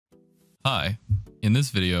Hi, in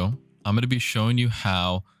this video, I'm going to be showing you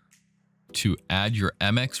how to add your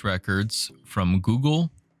MX records from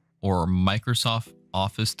Google or Microsoft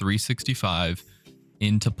Office 365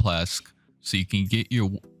 into Plesk so you can get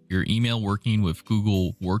your email working with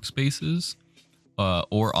Google Workspaces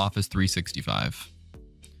or Office 365.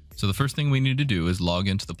 So the first thing we need to do is log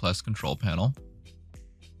into the Plesk control panel.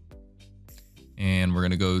 And we're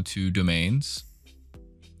going to go to domains.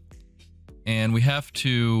 And we have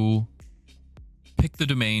to pick the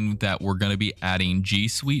domain that we're going to be adding G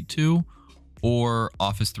Suite to or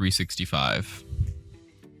Office 365.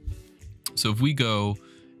 So if we go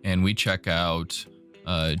and we check out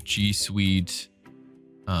G Suite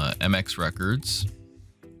MX records,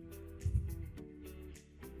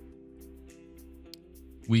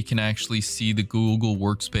 we can actually see the Google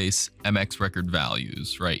Workspace MX record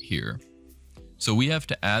values right here. So we have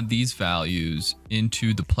to add these values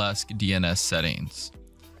into the Plesk DNS settings.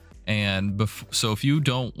 And so if you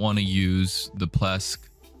don't want to use the Plesk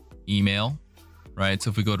email, right?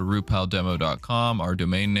 So if we go to rootpaldemo.com, our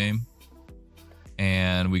domain name,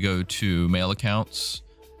 and we go to mail accounts,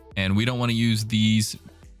 and we don't want to use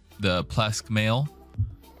the Plesk mail,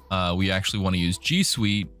 we actually want to use G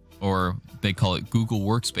Suite, or they call it Google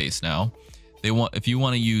Workspace now. If you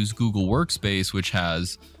want to use Google Workspace, which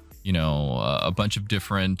has, you know, a bunch of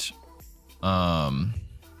different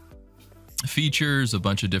features, a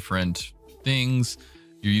bunch of different things.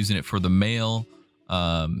 You're using it for the mail.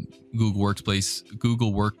 Google Workspaces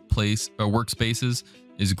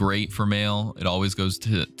is great for mail. It always goes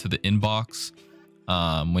to the inbox.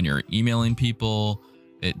 When you're emailing people,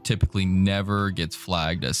 it typically never gets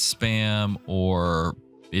flagged as spam, or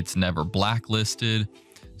it's never blacklisted.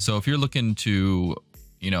 So if you're looking to,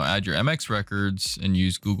 you know, add your MX records and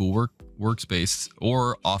use Google Workspace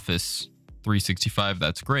or Office 365,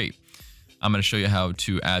 that's great. I'm going to show you how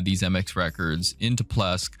to add these MX records into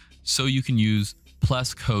Plesk so you can use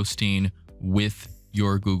Plesk hosting with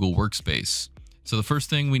your Google Workspace. So the first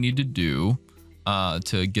thing we need to do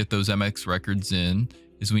to get those MX records in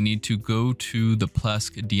is we need to go to the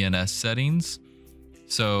Plesk DNS settings.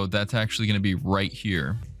 So that's actually going to be right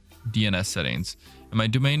here, DNS settings. And my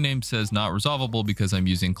domain name says not resolvable because I'm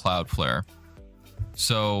using Cloudflare.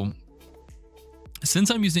 So since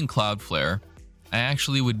I'm using Cloudflare, I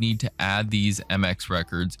actually would need to add these MX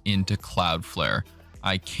records into Cloudflare.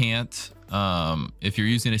 I can't, if you're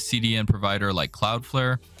using a CDN provider like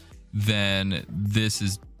Cloudflare, then this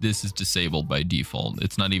is disabled by default.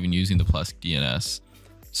 It's not even using the Plesk DNS.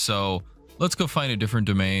 So let's go find a different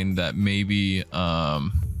domain that maybe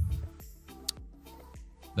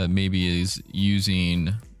is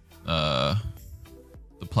using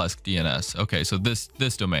the Plesk DNS. Okay, so this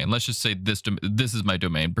domain, let's just say this is my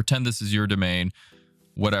domain. Pretend this is your domain,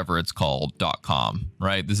 whatever it's called, .com,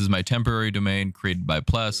 right? This is my temporary domain created by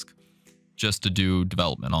Plesk just to do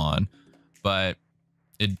development on, but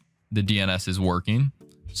the DNS is working.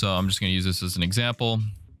 So I'm just going to use this as an example.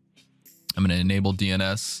 I'm going to enable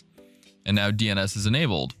DNS, and now DNS is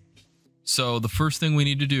enabled. So the first thing we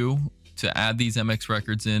need to do to add these MX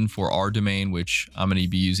records in for our domain, which I'm going to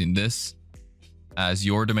be using this as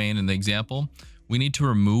your domain in the example, we need to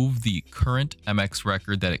remove the current MX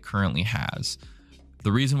record that it currently has.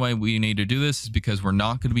 The reason why we need to do this is because we're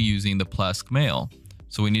not going to be using the Plesk mail.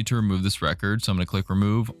 So we need to remove this record. So I'm going to click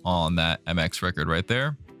remove on that MX record right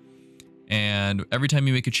there. And every time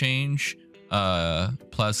you make a change,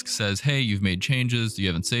 Plesk says, hey, you've made changes. You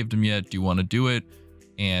haven't saved them yet. Do you want to do it?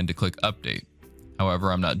 And to click update.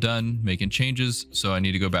 However, I'm not done making changes. So I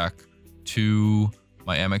need to go back to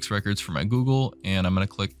my MX records for my Google, and I'm going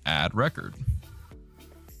to click add record.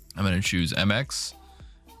 I'm going to choose MX,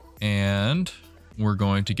 and we're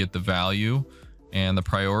going to get the value and the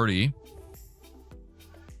priority.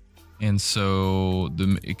 And so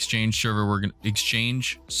the exchange server we're going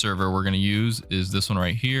to use is this one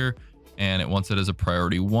right here, and it wants it as a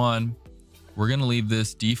priority 1. We're going to leave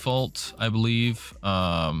this default, I believe.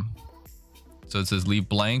 So it says leave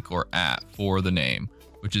blank or at for the name,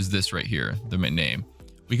 which is this right here, the name.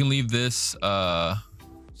 We can leave this, so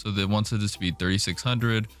that wants this to be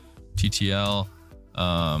 3600 TTL,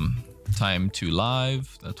 time to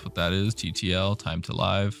live. That's what that is, TTL, time to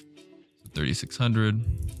live, so 3600.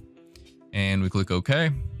 And we click OK.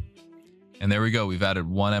 And there we go. We've added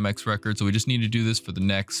one MX record. So we just need to do this for the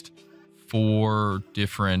next 4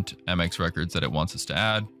 different MX records that it wants us to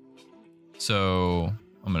add. So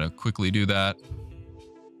I'm going to quickly do that.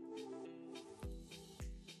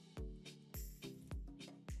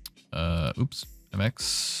 Oops,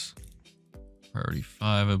 MX priority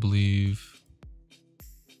 5, I believe.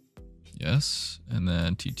 Yes. And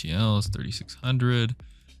then TTL is 3600.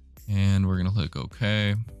 And we're going to click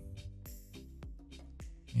OK.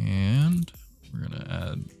 And we're going to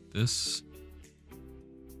add this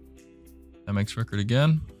MX record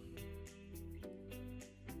again.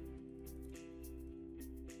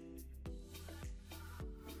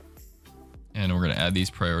 And we're going to add these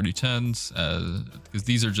priority 10s because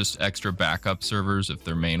these are just extra backup servers if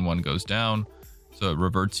their main one goes down. So it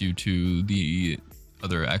reverts you to the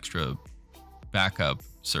other extra backup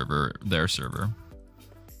server, their server.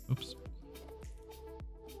 Oops.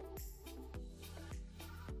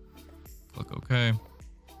 Click OK.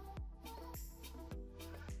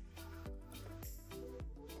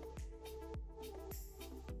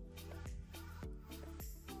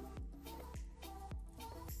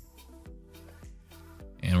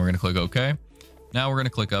 And we're going to click OK. Now we're going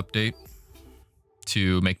to click update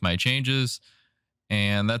to make my changes.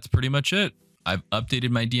 And that's pretty much it. I've updated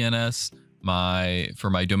my DNS for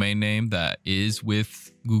my domain name that is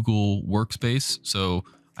with Google Workspace. So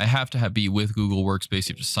I have to be with Google Workspace.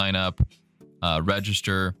 You have to sign up,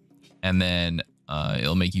 register, and then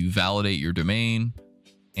it'll make you validate your domain.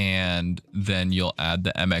 And then you'll add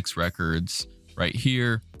the MX records right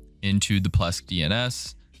here into the Plesk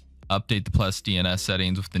DNS. Update the Plesk DNS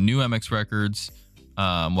settings with the new MX records,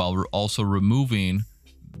 while we're also removing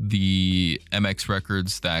the MX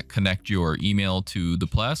records that connect your email to the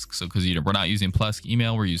Plesk. So because we're not using Plesk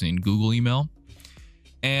email, we're using Google email.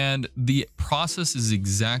 And the process is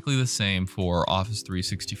exactly the same for Office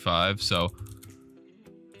 365. So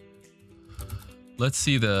let's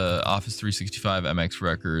see the Office 365 MX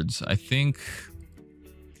records. I think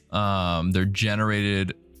they're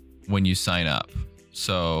generated when you sign up.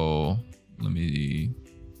 So let me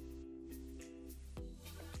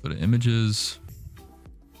go to images.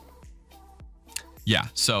 Yeah,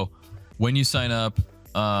 so when you sign up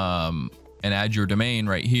and add your domain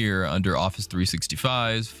right here under Office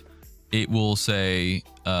 365, it will say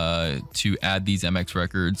to add these MX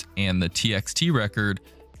records and the TXT record,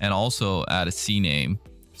 and also add a CNAME.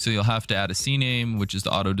 So you'll have to add a CNAME, which is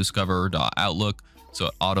the auto-discover.outlook. So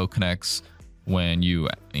it auto connects when you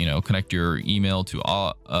connect your email to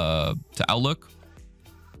Outlook,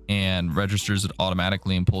 and registers it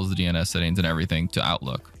automatically and pulls the DNS settings and everything to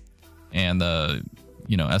Outlook and the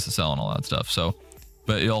SSL and all that stuff. So,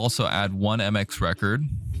 but it'll also add one MX record,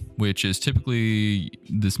 which is typically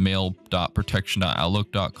this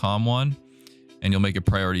mail.protection.outlook.com one, and you'll make it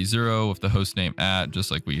priority 0 with the hostname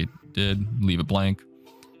just like we did, leave it blank.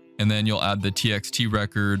 And then you'll add the TXT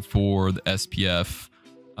record for the SPF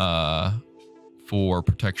for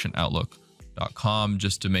protectionoutlook.com,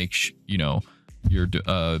 just to make your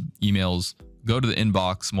emails go to the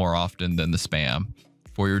inbox more often than the spam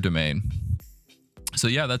for your domain. So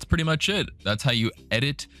yeah, that's pretty much it. That's how you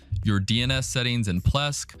edit your DNS settings in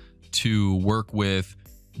Plesk to work with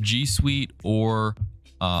G Suite or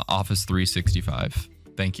Office 365.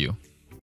 Thank you.